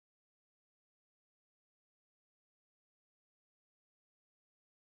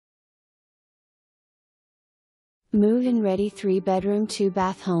Move-in ready 3-bedroom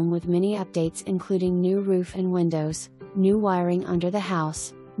 2-bath home with many updates including new roof and windows, new wiring under the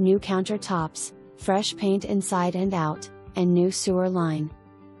house, new countertops, fresh paint inside and out, and new sewer line.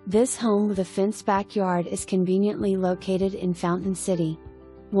 This home with a fenced backyard is conveniently located in Fountain City,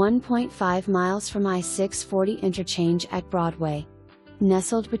 1.5 miles from I-640 interchange at Broadway.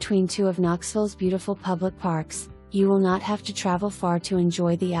 Nestled between two of Knoxville's beautiful public parks, you will not have to travel far to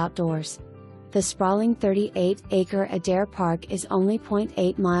enjoy the outdoors. The sprawling 38-acre Adair Park is only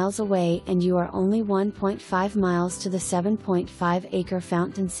 0.8 miles away and you are only 1.5 miles to the 7.5-acre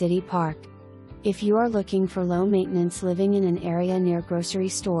Fountain City Park. If you are looking for low-maintenance living in an area near grocery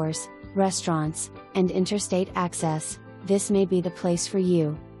stores, restaurants, and interstate access, this may be the place for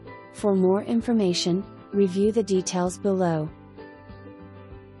you. For more information, review the details below.